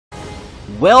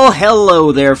Well,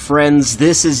 hello there, friends.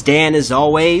 This is Dan, as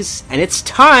always, and it's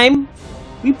time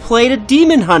we played a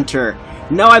Demon Hunter.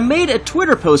 Now, I made a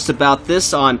Twitter post about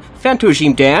this on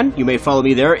Fantojim Dan, you may follow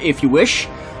me there if you wish,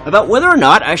 about whether or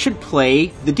not I should play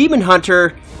the Demon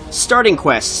Hunter starting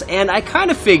quests, and I kind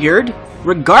of figured,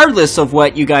 regardless of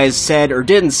what you guys said or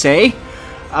didn't say,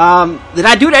 that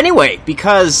I'd do it anyway,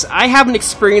 because I haven't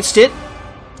experienced it,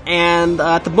 and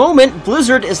at the moment,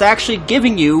 Blizzard is actually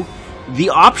giving you the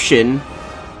option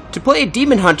to play a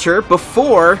Demon Hunter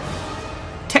before,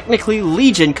 technically,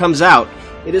 Legion comes out.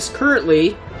 It is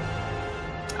currently,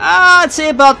 I'd say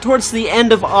about towards the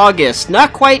end of August.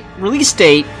 Not quite release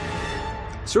date.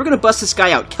 So we're going to bust this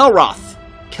guy out. Kelroth.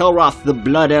 Kelroth the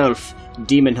Blood Elf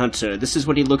Demon Hunter. This is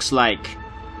what he looks like.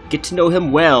 Get to know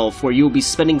him well, for you will be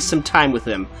spending some time with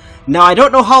him. Now, I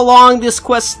don't know how long these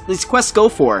quests go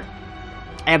for.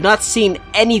 I have not seen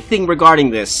anything regarding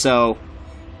this, so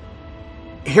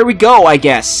here we go, I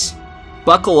guess.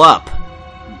 Buckle up.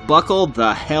 Buckle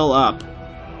the hell up.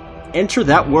 Enter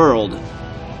that world.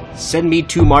 Send me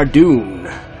to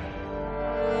Mardum.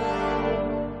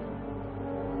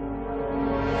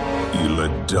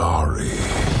 Iladari.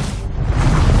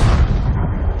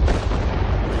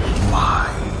 My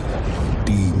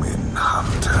demon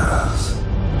hunters.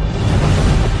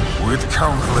 With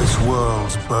countless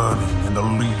worlds burning in the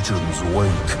Legion's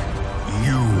wake,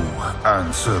 you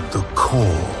answered the call.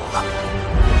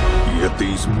 Yet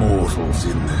these mortals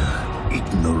in their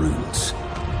ignorance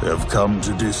have come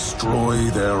to destroy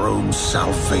their own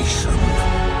salvation.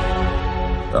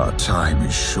 Our time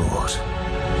is short.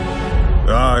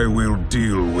 I will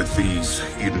deal with these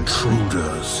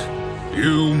intruders.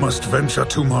 You must venture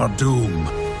to Mardum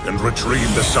and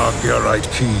retrieve the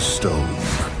Sargerite keystone.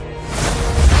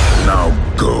 Now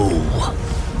go,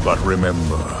 but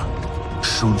remember,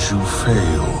 should you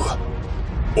fail,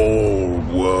 all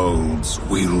worlds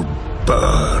will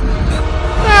burn.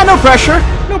 No pressure.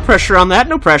 No pressure on that.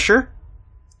 No pressure.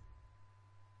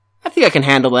 I think I can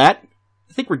handle that.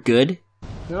 I think we're good.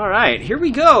 Alright, here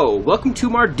we go. Welcome to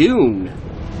Mardum,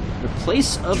 the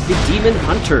place of the Demon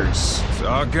Hunters.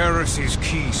 Sargeras's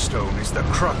keystone is the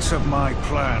crux of my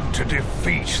plan to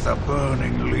defeat the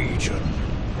Burning Legion.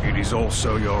 It is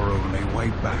also your only way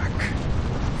back.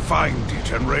 Find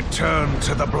it and return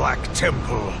to the Black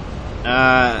Temple.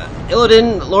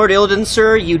 Illidan, Lord Illidan,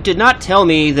 sir, you did not tell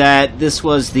me that this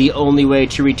was the only way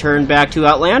to return back to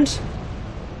Outland.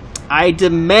 I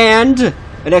demand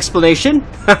an explanation.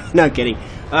 Not kidding.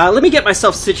 Let me get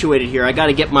myself situated here. I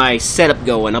gotta get my setup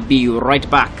going. I'll be right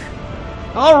back.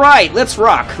 Alright, let's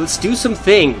rock. Let's do some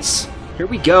things. Here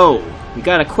we go. We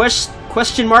got a quest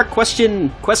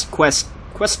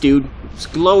dude. It's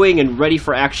glowing and ready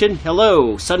for action.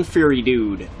 Hello, Sun Fury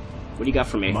dude. What do you got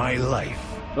for me? My life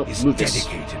is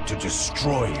dedicated to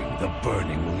destroying the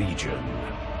Burning Legion.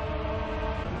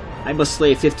 I must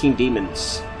slay 15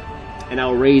 demons, and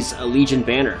I'll raise a Legion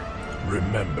banner.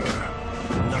 Remember,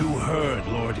 you heard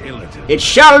Lord Illidan. It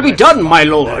shall be done, my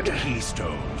lord! That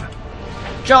keystone.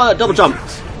 Double jump.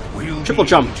 We'll Triple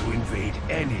jump. To invade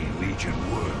any Legion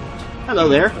world. Hello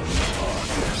there.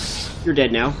 You're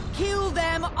dead now. Kill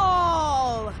them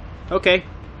all! Okay.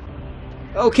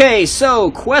 Okay,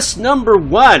 so, quest number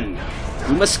 1.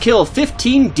 We must kill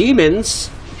 15 demons,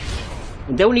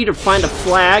 and then we need to find a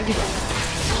flag,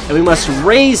 and we must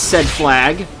raise said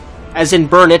flag, as in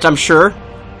burn it, I'm sure,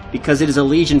 because it is a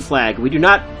Legion flag. We do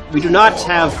not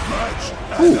have...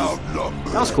 Ooh,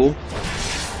 that was cool.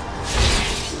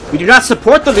 We do not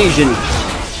support the Legion,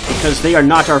 because they are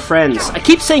not our friends. I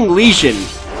keep saying Legion.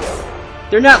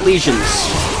 They're not legions.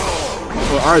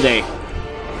 Or are they?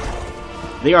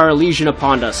 They are a legion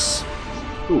upon us.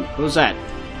 Ooh, what was that?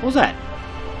 What was that?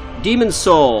 Demon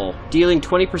Soul, dealing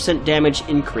 20% damage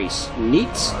increase. Neat.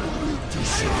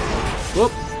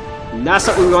 Whoop. That's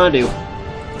what we want to do.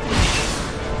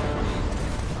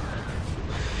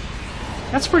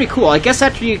 That's pretty cool. I guess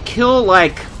after you kill,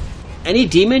 like, any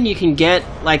demon, you can get,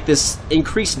 like, this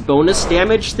increased bonus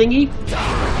damage thingy.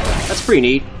 That's pretty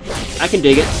neat. I can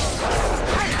dig it.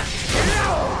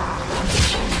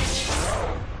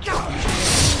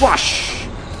 Squash!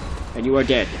 And you are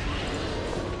dead.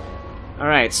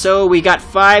 Alright, so we got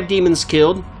 5 demons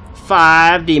killed.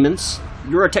 5 demons.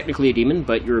 You are technically a demon,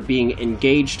 but you're being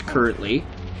engaged currently.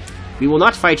 We will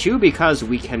not fight you because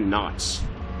we cannot.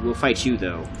 We'll fight you,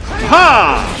 though.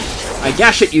 Ha! I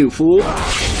dash at you, fool!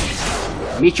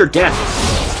 Meet your death.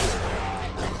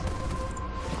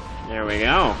 There we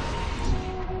go.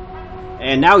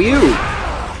 And now you!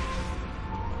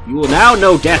 You will now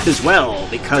know death as well,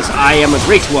 because I am a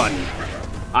great one.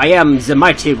 I am the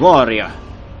mighty warrior.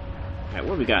 Alright,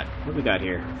 what do we got? What do we got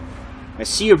here? I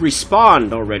see you've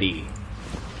respawned already.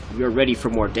 You're ready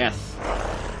for more death.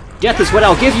 Death is what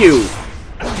I'll give you!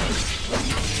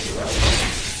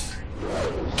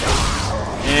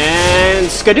 And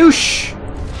skadoosh!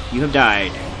 You have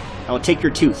died. I will take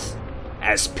your tooth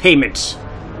as payment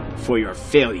for your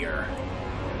failure.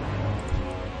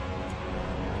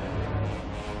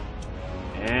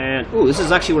 And, ooh, this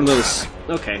is actually one of those...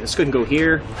 Okay, let's go ahead and go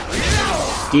here.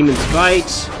 Demon's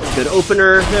Bite. Good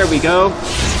opener. There we go.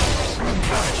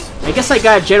 I guess I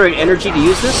gotta generate energy to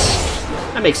use this.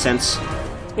 That makes sense.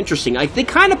 Interesting. They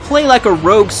kind of play like a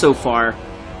rogue so far.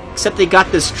 Except they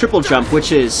got this triple jump,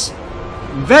 which is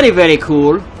very, very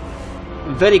cool.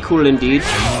 Very cool indeed.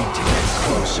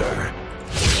 Closer.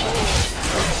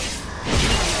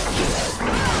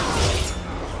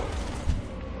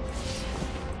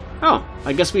 Oh,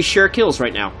 I guess we share kills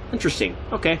right now. Interesting.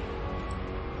 Okay.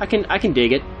 I can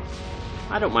dig it.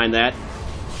 I don't mind that.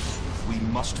 We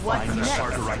must find the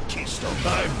Sargerite keystone.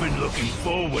 I've been looking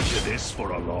forward to this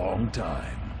for a long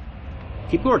time.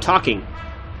 People are talking.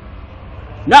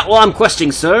 Not while I'm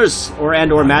questing, sirs, or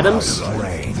madams.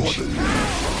 Range.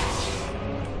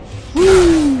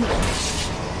 Woo! Too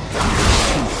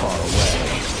far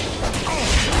away.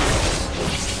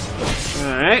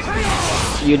 Alright.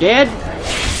 You dead?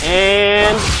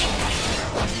 And...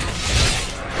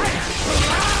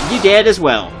 you dead as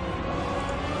well.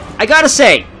 I gotta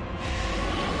say,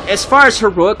 as far as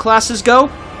heroic classes go,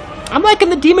 I'm liking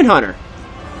the Demon Hunter.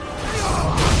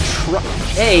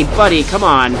 Hey, buddy, come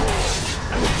on.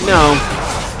 No.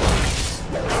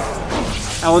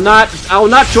 I will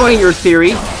not join your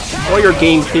theory, or your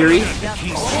game theory.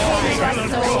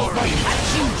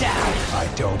 I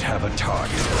don't have a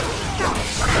target.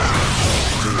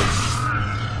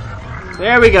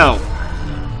 There we go.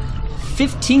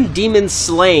 15 demons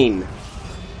slain.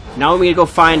 Now I'm gonna go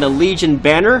find a Legion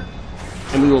banner,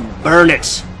 and we will burn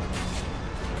it.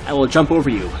 I will jump over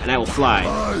you, and I will fly.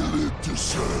 I live to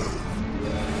serve.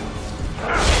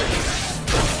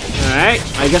 Alright,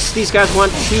 I guess these guys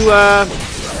want to,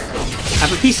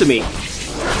 have a piece of me.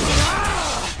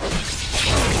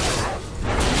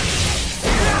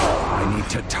 I need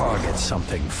to target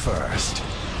something first.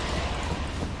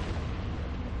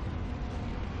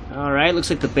 Alright, looks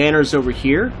like the banner's over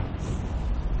here.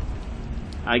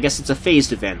 I guess it's a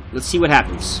phased event. Let's see what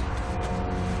happens.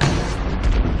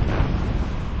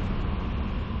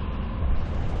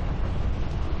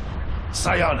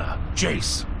 Sayana,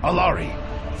 Jace, Alari,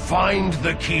 find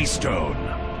the keystone.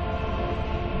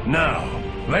 Now,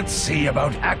 let's see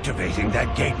about activating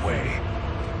that gateway.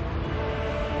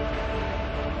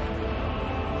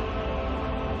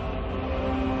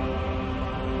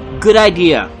 Good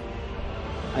idea.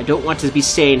 I don't want to be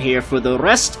staying here for the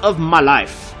rest of my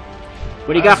life.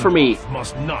 What do you got for me?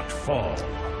 Must not fall.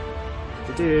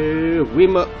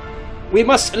 We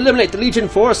must eliminate the Legion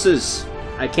forces.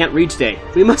 I can't read today.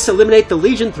 We must eliminate the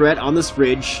Legion threat on this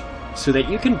ridge so that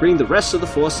you can bring the rest of the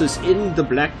forces in the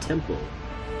Black Temple.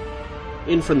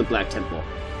 In from the Black Temple.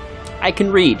 I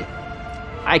can read.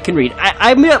 I can read.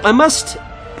 I must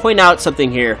point out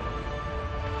something here.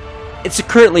 It's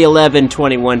currently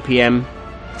 11:21 p.m.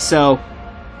 So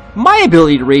my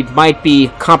ability to read might be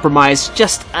compromised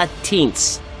just a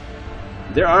teens.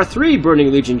 There are 3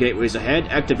 Burning Legion gateways ahead.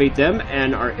 Activate them,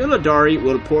 and our Illidari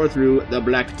will pour through the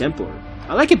Black Temple.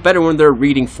 I like it better when they're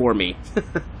reading for me.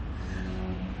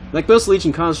 Like most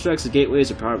Legion constructs, the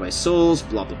gateways are powered by souls,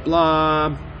 blah blah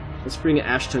blah. Let's bring in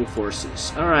Ashtung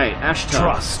forces. Alright, Ashtung.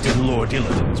 Trust in Lord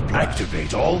Illidan's plan.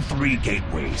 Activate all 3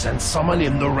 gateways and summon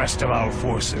in the rest of our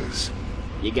forces.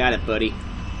 You got it, buddy.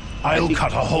 I'll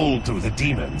cut a hole through the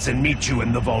demons and meet you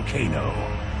in the volcano.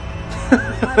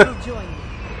 I will join you.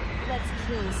 Let's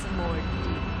kill some more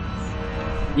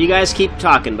demons. You guys keep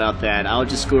talking about that. I'll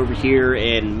just go over here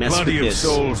and mess Plenty with of this.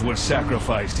 souls were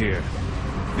sacrificed here.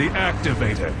 The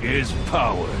activator is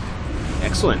powered.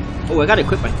 Excellent. Oh, I gotta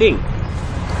equip my thing.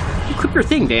 Equip your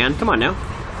thing, Dan. Come on now.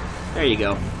 There you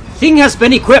go. Thing has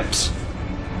been equipped.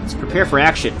 Let's prepare for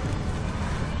action.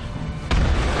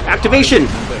 Activation.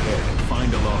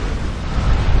 Find a log.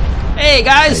 Hey,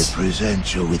 guys. I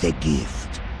present you with a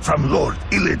gift from Lord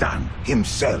Illidan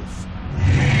himself.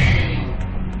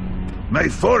 My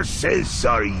forces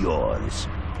are yours.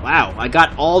 Wow, I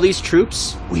got all these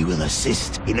troops. We will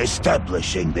assist in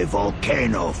establishing the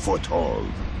volcano foothold.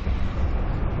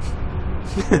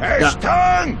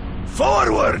 Ashtung!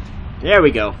 Forward! There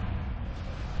we go.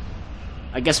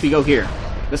 I guess we go here.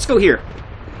 Let's go here.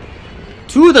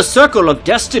 To the Circle of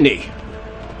Destiny.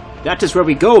 That is where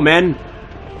we go, men.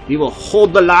 We will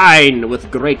hold the line with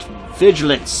great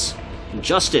vigilance and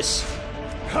justice.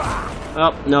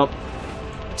 Oh, no.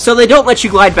 So they don't let you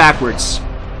glide backwards.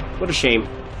 What a shame.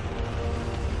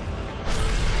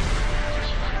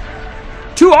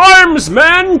 To arms,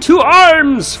 men! To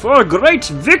arms for great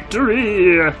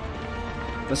victory!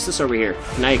 What's this over here?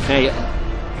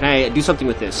 Can I do something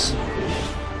with this?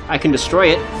 I can destroy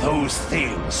it. Those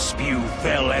things spew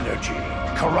fell energy,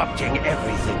 corrupting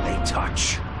everything they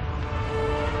touch.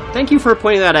 Thank you for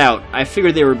pointing that out. I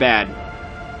figured they were bad.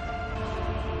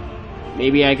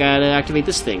 Maybe I gotta activate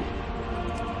this thing.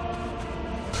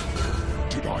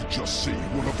 Did I just see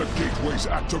one of the gateways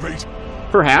activate?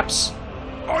 Perhaps.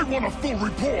 I want a full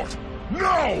report!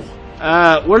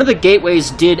 Now! One of the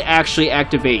gateways did actually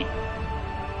activate.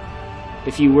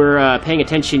 If you were paying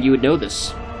attention, you would know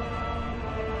this.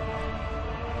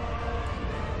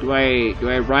 Do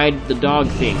I ride the dog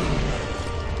thing?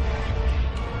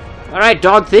 Alright,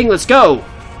 dog thing, let's go!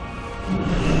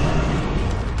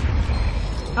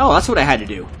 Oh, that's what I had to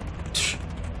do.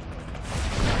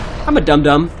 I'm a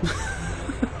dum-dum.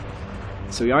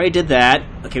 So we already did that.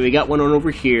 Okay, we got one on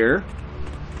over here.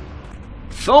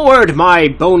 Forward, my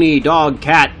bony dog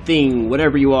cat thing,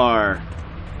 whatever you are.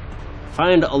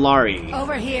 Find Alari.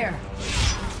 Over here.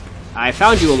 I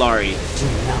found you, Alari.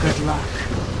 Good luck.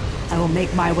 I will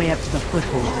make my way up to the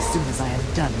foothold as soon as I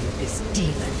am done with this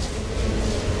demon.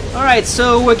 Alright,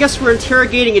 so I guess we're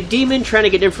interrogating a demon, trying to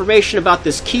get information about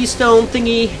this keystone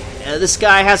thingy. This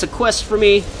guy has a quest for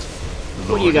me.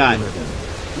 What do you got?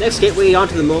 Next gateway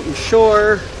onto the molten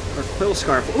shore. Or Quail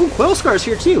Scarf. Ooh, Quail Scarf's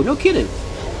here too, no kidding.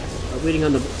 Waiting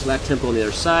on the Black Temple on the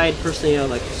other side. Personally, I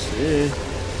like to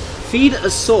feed a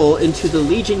soul into the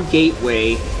Legion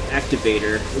Gateway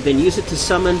activator, and then use it to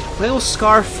summon Quail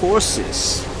Scarf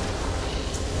forces.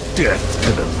 Death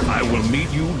to them. I will meet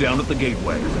you down at the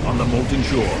gateway on the molten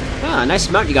shore. Ah, nice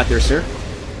mount you got there, sir.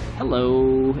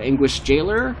 Hello, Anguished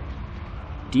Jailer.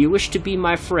 Do you wish to be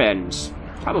my friend?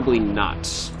 Probably not.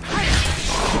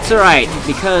 It's alright,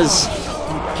 because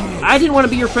I didn't want to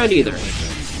be your friend either.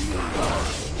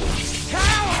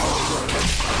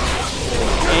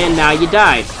 And now you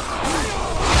died.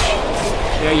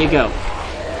 There you go.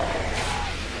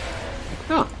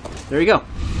 Oh, there you go.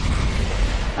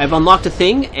 I've unlocked a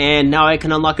thing, and now I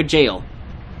can unlock a jail.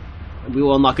 And we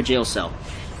will unlock a jail cell.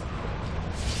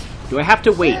 Do I have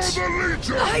to wait?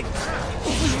 I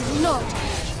will not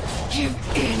give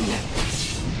in.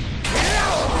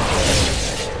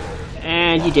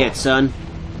 And you did, son.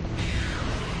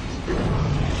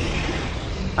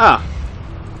 Ah.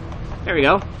 There we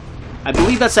go. I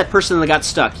believe that's that person that got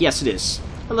stuck. Yes, it is.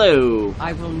 Hello.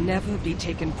 I will never be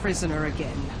taken prisoner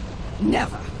again.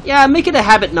 Never. Yeah, make it a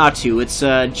habit not to. It's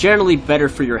generally better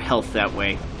for your health that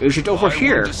way. Is it over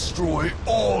here? I will destroy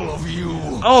all of you!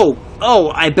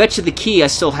 Oh, I bet you the key I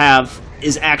still have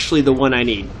is actually the one I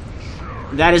need.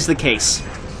 That is the case.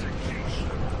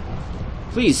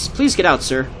 Please get out,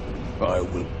 sir. I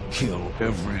will kill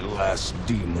every last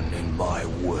demon in my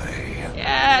way.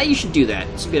 Yeah, you should do that.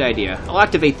 It's a good idea. I'll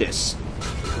activate this.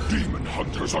 Demon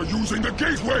hunters are using the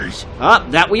gateways! Ah,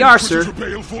 that we are, sir.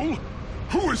 Inquisitor Baleful?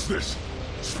 Who is this?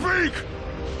 Speak!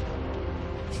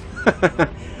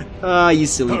 Ah, you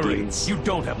silly Hurry, demons. you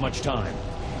don't have much time.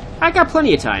 I got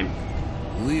plenty of time.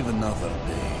 Leave another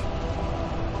day.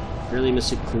 Really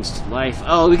Mystic clings to life.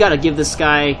 Oh, we gotta give this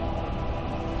guy...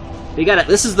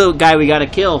 This is the guy we gotta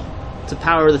kill to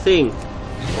power the thing.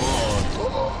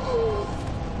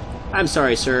 I'm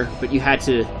sorry, sir, but you had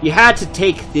to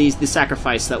take the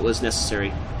sacrifice that was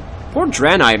necessary. Poor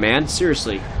Draenei, man.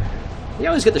 Seriously. They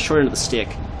always get the short end of the stick.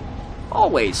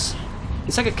 Always.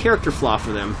 It's like a character flaw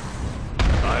for them.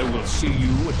 I will see you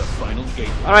at the final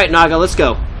gate. Alright, Naga, let's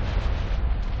go.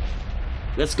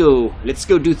 Let's go. Let's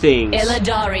go do things.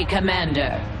 Illidari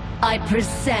Commander, I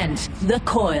present the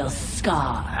Coil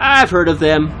Scar. I've heard of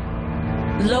them.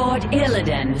 Lord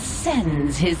Illidan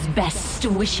sends his best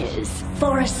wishes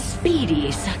for a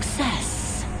speedy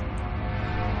success.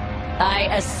 I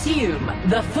assume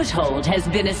the foothold has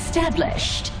been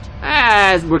established.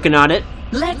 Working on it.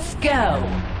 Let's go.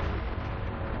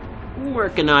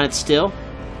 Working on it still.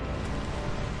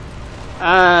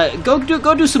 Go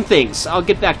do some things. I'll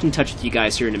get back in touch with you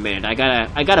guys here in a minute.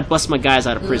 I gotta bust my guys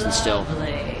out of prison still.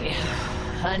 Lovely.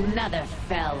 Another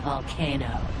fell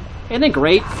volcano. Ain't that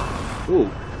great? Ooh,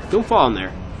 don't fall in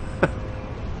there.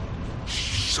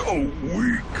 So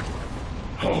weak.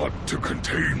 Hard to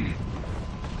contain.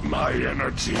 My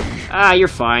energy. Ah, you're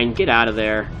fine. Get out of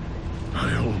there.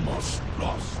 I almost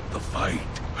lost the fight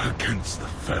against the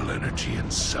fell energy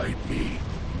inside me.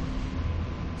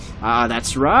 Ah,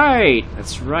 that's right.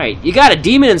 That's right. You got a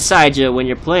demon inside you when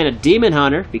you're playing a demon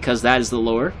hunter, because that is the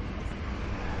lore.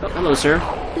 Oh, hello, sir.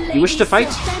 You wish to fight?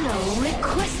 Lady Safeno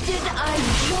requested I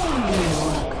join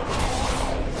you.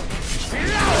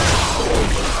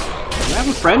 have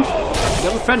a friend. You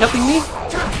have a friend helping me?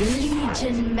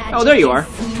 Legion magic Oh, there you are.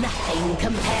 is nothing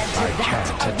compared to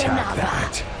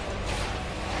that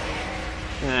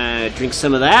of Drink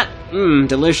some of that. Mmm,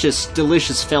 delicious,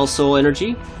 delicious Fell Soul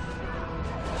energy.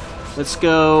 Let's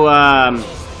go,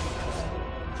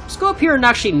 let's go up here and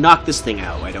actually knock this thing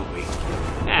out, why don't we?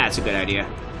 That's a good idea.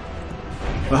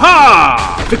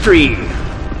 Aha! Victory!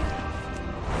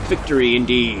 Victory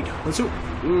indeed. Let's do...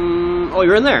 oh,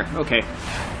 you're in there. Okay.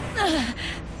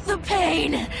 the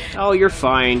pain. Oh, you're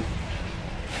fine.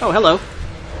 Oh, hello.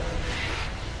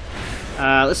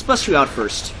 Let's bust you out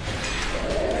first.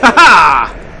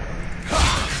 Ha-ha!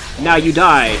 Now you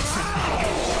die.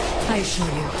 I assure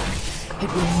you, it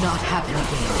will not happen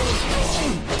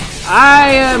again. I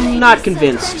am not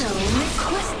convinced.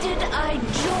 Requested I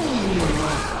join you.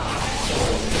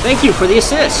 Thank you for the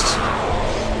assist.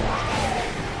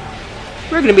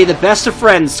 We're gonna be the best of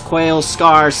friends, Quail,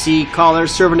 Scar, Sea Caller,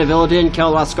 Servant of Illidan,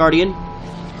 Kelroth's Guardian.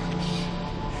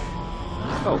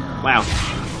 Oh, wow.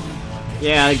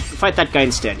 Yeah, fight that guy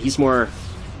instead. He's more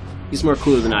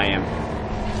cooler than I am.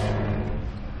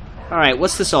 Alright,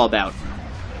 what's this all about?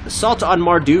 Assault on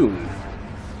Mardum.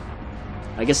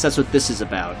 I guess that's what this is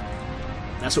about.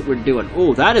 That's what we're doing.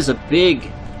 Oh, that is a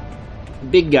big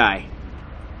guy.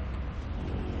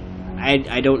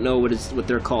 I don't know what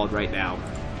they're called right now.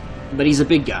 But he's a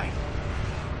big guy.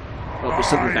 Oh, there's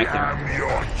something back there. I am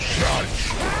your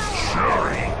judge,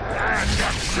 jury, and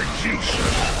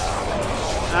executioner.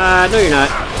 No you're not.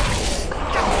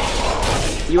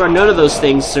 You are none of those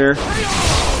things, sir.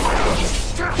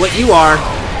 What you are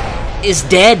is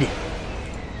dead.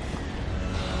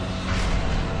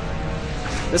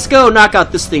 Let's go knock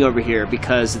out this thing over here,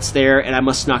 because it's there and I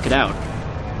must knock it out.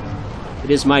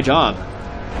 It is my job.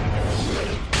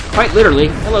 Quite literally.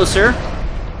 Hello, sir.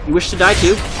 You wish to die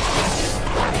too?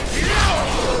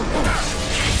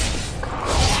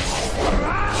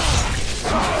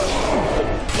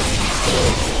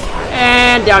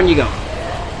 And down you go.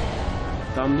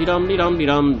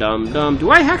 Dum-de-dum-de-dum-de-dum-dum-dum. Do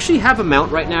I actually have a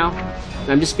mount right now?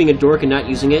 I'm just being a dork and not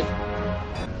using it.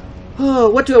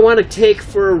 Oh, what do I want to take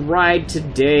for a ride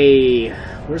today?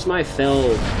 Where's my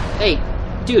fell? Hey,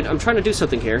 dude, I'm trying to do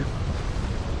something here.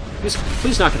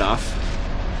 Please knock it off.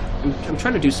 I'm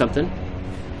trying to do something.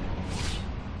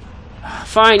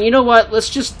 Fine, you know what? Let's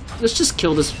just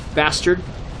kill this bastard.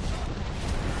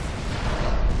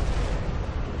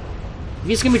 If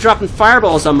he's gonna be dropping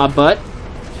fireballs on my butt.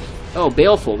 Oh,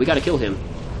 Baleful, we gotta kill him.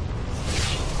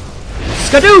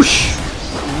 Skadoosh!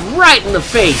 Right in the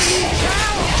face!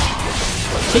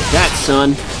 Take that,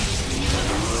 son.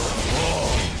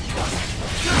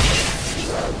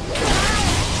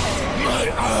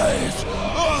 My eyes!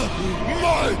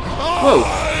 My Whoa.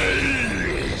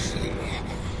 eyes!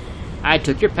 I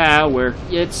took your power.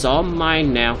 It's all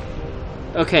mine now.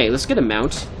 Okay, let's get a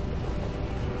mount.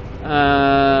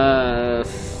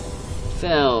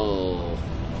 Fell.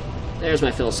 There's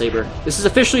my Fell Saber. This is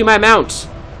officially my mount.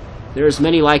 There's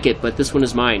many like it, but this one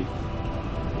is mine.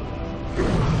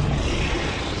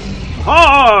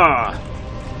 Ha!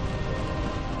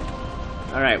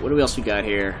 Alright, what else we got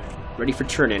here? Ready for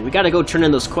turn-in. We gotta go turn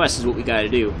in those quests is what we gotta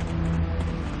do.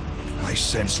 I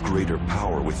sense greater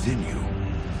power within you.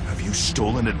 Have you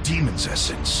stolen a demon's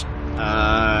essence?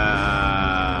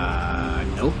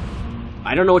 No.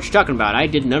 I don't know what you're talking about. I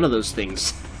did none of those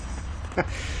things.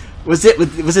 Was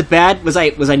it bad? Was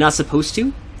I not supposed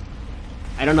to?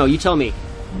 I don't know. You tell me.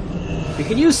 You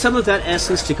can use some of that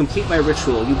essence to complete my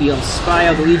ritual. You'll be able to spy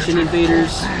out the Legion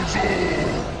invaders.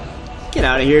 Get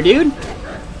out of here, dude.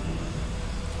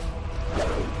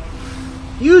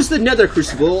 Use the Nether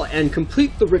Crucible and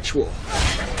complete the ritual.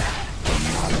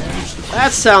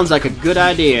 That sounds like a good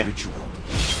idea.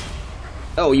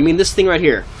 Oh, you mean this thing right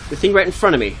here? The thing right in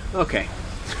front of me. Okay.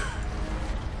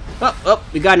 Oh,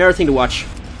 we got another thing to watch.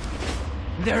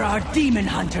 There are demon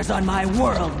hunters on my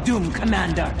world, Doom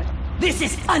Commander. This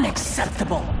is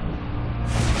unacceptable.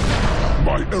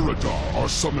 My Eridar are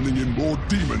summoning in more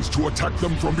demons to attack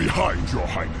them from behind, Your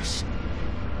Highness.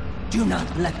 Do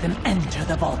not let them enter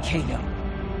the volcano.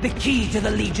 The key to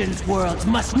the Legion's worlds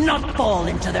must not fall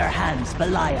into their hands,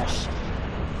 Beliash.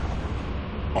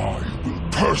 I will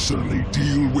personally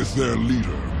deal with their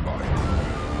leader, my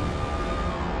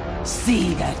queen.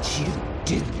 See that you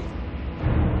do.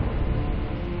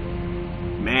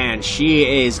 Man, she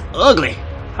is ugly.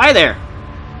 Hi there.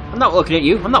 I'm not looking at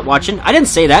you. I'm not watching. I didn't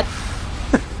say that.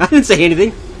 I didn't say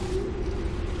anything.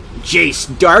 Jace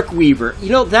Darkweaver. You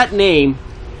know, that name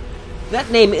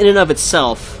in and of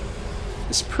itself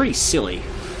is pretty silly.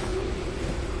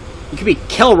 It could be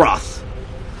Kelroth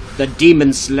the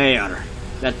Demonslayer.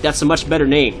 That's a much better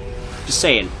name. Just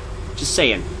saying. Just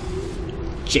saying.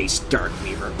 Jace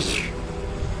Darkweaver.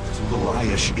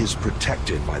 Beliash is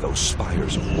protected by those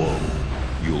spires of woe.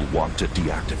 You'll want to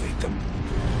deactivate them.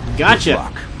 Gotcha. Good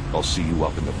luck. I'll see you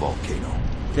up in the volcano.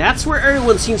 That's where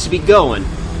everyone seems to be going.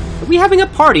 Are we having a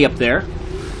party up there?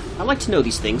 I like to know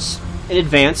these things in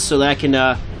advance so that I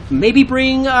can maybe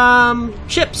bring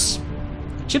chips.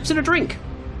 Chips and a drink.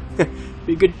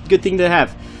 Be a good thing to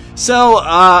have. So,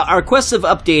 our quests have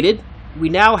updated. We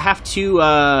now have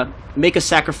to make a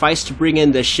sacrifice to bring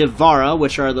in the Shivara,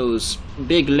 which are those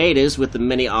big ladies with the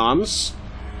many arms.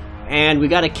 And we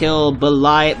gotta kill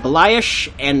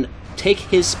Beliash and take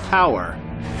his power.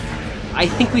 I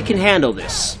think we can handle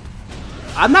this.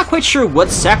 I'm not quite sure what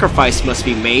sacrifice must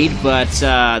be made, but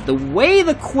the way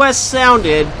the quest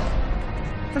sounded,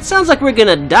 that sounds like we're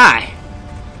gonna die.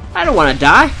 I don't want to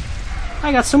die.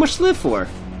 I got so much to live for.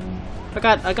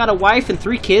 I got a wife and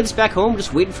 3 kids back home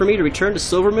just waiting for me to return to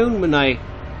Silvermoon when I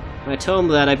tell them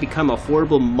that I've become a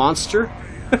horrible monster.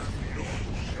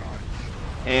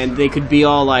 And they could be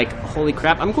all like, holy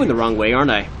crap, I'm going the wrong way, aren't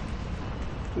I?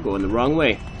 I'm going the wrong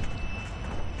way.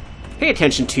 Pay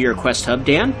attention to your quest hub,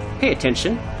 Dan. Pay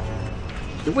attention.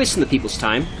 You're wasting the people's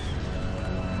time.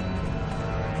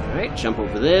 Alright, jump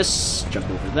over this, jump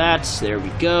over that. There we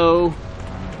go.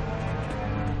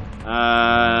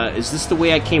 Is this the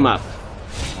way I came up?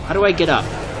 How do I get up?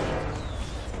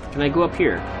 Can I go up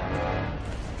here?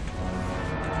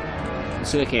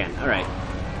 Looks like I can. Alright.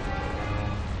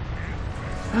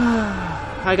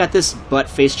 I got this butt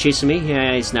face chasing me.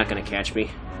 Yeah, he's not gonna catch me.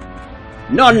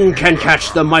 None can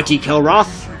catch the mighty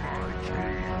Kelroth!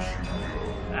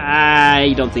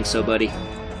 I don't think so, buddy.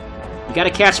 You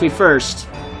gotta catch me first.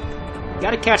 You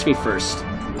gotta catch me first.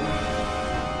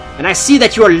 And I see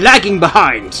that you are lagging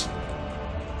behind!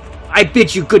 I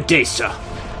bid you good day, sir.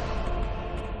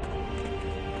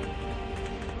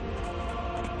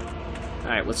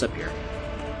 Alright, what's up here?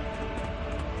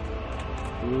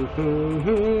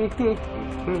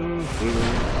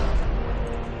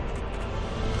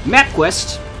 Map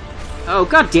quest? Oh,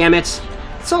 god damn it.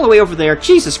 It's all the way over there.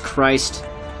 Jesus Christ.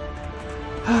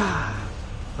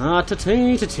 Well,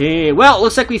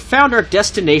 looks like we found our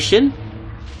destination.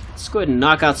 Let's go ahead and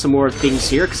knock out some more things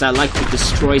here, because I like to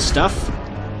destroy stuff.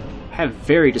 I have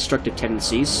very destructive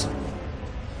tendencies.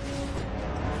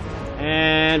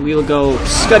 And we will go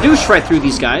skadoosh right through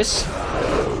these guys.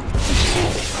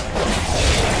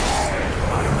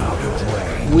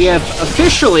 We have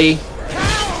officially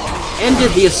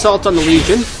ended the assault on the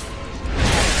Legion.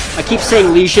 I keep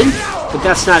saying Legion, but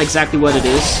that's not exactly what it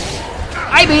is.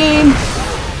 I-beam!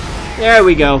 There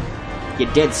we go.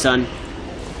 You're dead, son.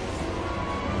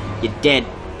 You're dead.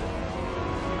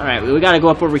 Alright, we gotta go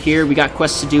up over here. We got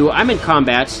quests to do. I'm in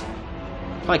combat.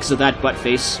 Probably because of that butt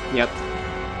face. Yep.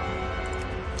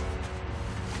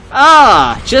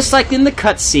 Ah! Just like in the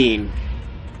cutscene.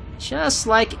 Just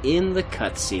like in the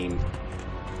cutscene.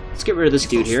 Let's get rid of this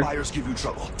dude here. Spires give you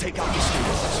trouble. Take out the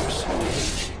stabilizers.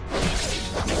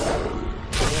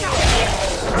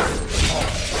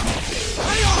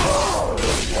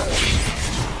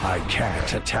 I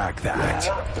can't attack that.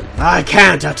 I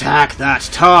can't attack that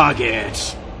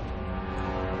target.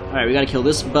 Alright, we gotta kill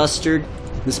this bastard.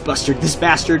 This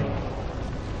bastard.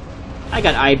 I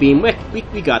got I-beam.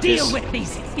 We got this. Deal with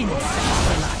these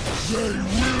insects. They will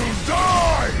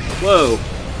die! Whoa.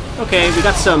 Okay, we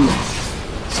got some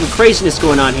craziness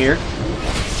going on here.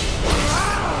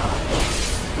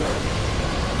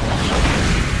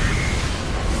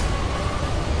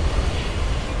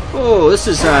 Oh, this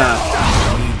is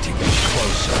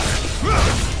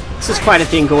quite a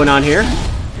thing going on here.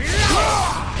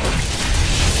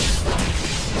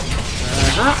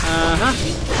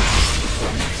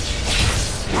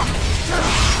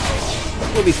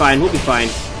 We'll be fine, we'll be fine.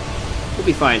 We'll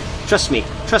be fine. Trust me,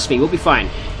 we'll be fine.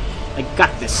 I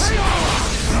got this.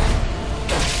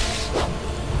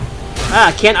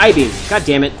 Ah, can't I-beam. God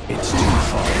damn it. It's too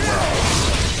far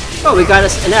away. Oh, we got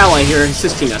us an ally here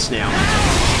assisting us now.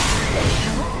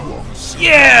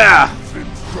 Yeah!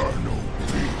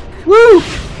 Woo!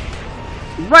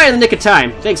 Right in the nick of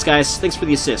time. Thanks, guys. Thanks for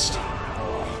the assist.